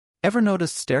Ever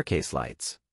noticed staircase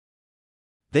lights?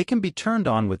 They can be turned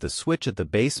on with the switch at the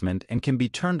basement and can be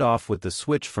turned off with the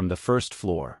switch from the first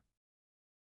floor.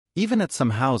 Even at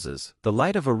some houses, the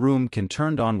light of a room can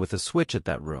turned on with a switch at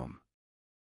that room.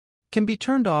 Can be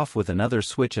turned off with another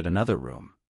switch at another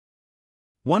room.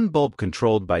 One bulb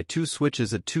controlled by two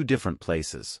switches at two different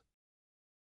places.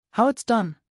 How it's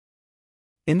done?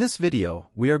 In this video,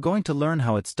 we are going to learn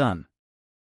how it's done.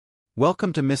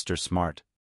 Welcome to Mr. Smart.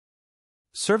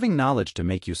 Serving knowledge to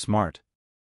make you smart.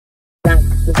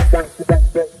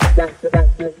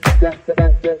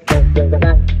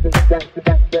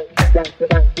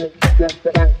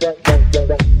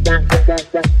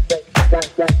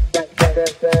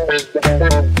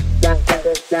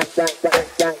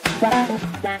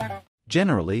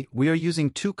 Generally, we are using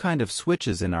two kinds of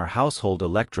switches in our household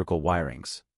electrical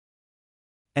wirings.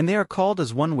 And they are called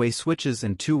as one-way switches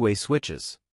and two-way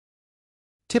switches.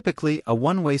 Typically, a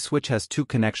one-way switch has two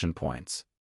connection points.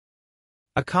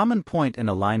 A common point and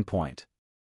a line point.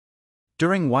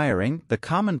 During wiring, the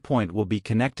common point will be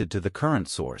connected to the current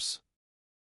source.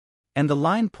 And the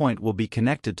line point will be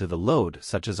connected to the load,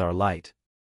 such as our light.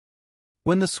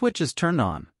 When the switch is turned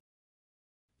on,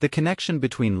 the connection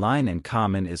between line and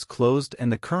common is closed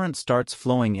and the current starts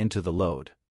flowing into the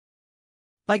load.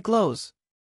 Like glows.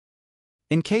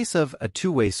 In case of a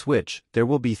two-way switch, there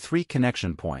will be three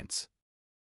connection points.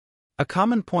 A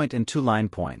common point and two line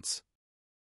points.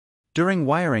 During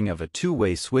wiring of a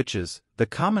two-way switches, the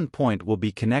common point will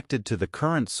be connected to the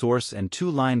current source and two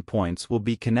line points will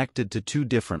be connected to two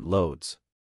different loads.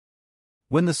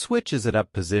 When the switch is at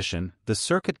up position, the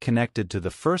circuit connected to the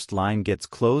first line gets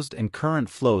closed and current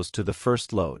flows to the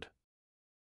first load.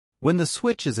 When the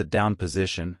switch is at down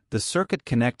position, the circuit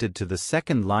connected to the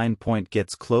second line point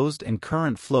gets closed and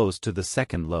current flows to the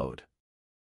second load.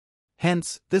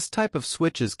 Hence, this type of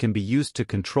switches can be used to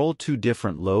control two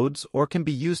different loads or can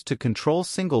be used to control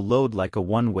single load like a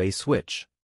one-way switch.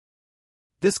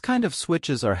 This kind of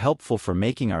switches are helpful for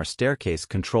making our staircase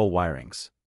control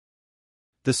wirings.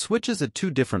 The switches at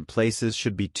two different places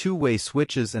should be two-way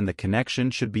switches and the connection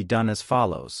should be done as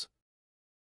follows.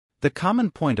 The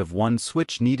common point of one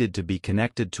switch needed to be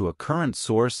connected to a current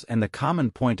source and the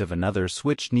common point of another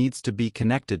switch needs to be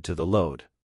connected to the load.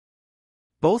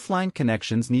 Both line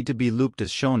connections need to be looped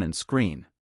as shown in screen.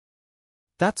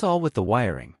 That's all with the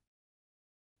wiring.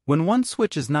 When one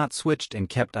switch is not switched and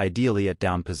kept ideally at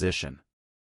down position,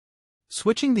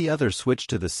 switching the other switch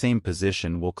to the same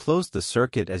position will close the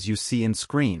circuit as you see in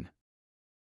screen.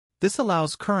 This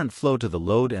allows current flow to the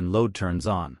load and load turns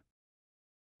on,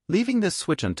 leaving this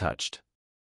switch untouched.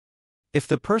 If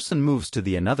the person moves to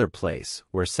the another place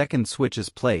where second switch is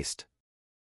placed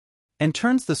and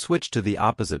turns the switch to the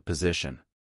opposite position,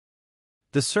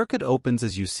 the circuit opens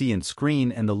as you see in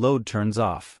screen and the load turns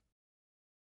off.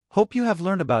 Hope you have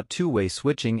learned about two-way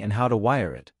switching and how to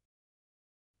wire it.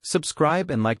 Subscribe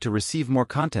and like to receive more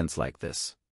contents like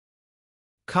this.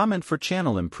 Comment for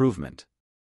channel improvement.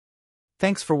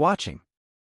 Thanks for watching.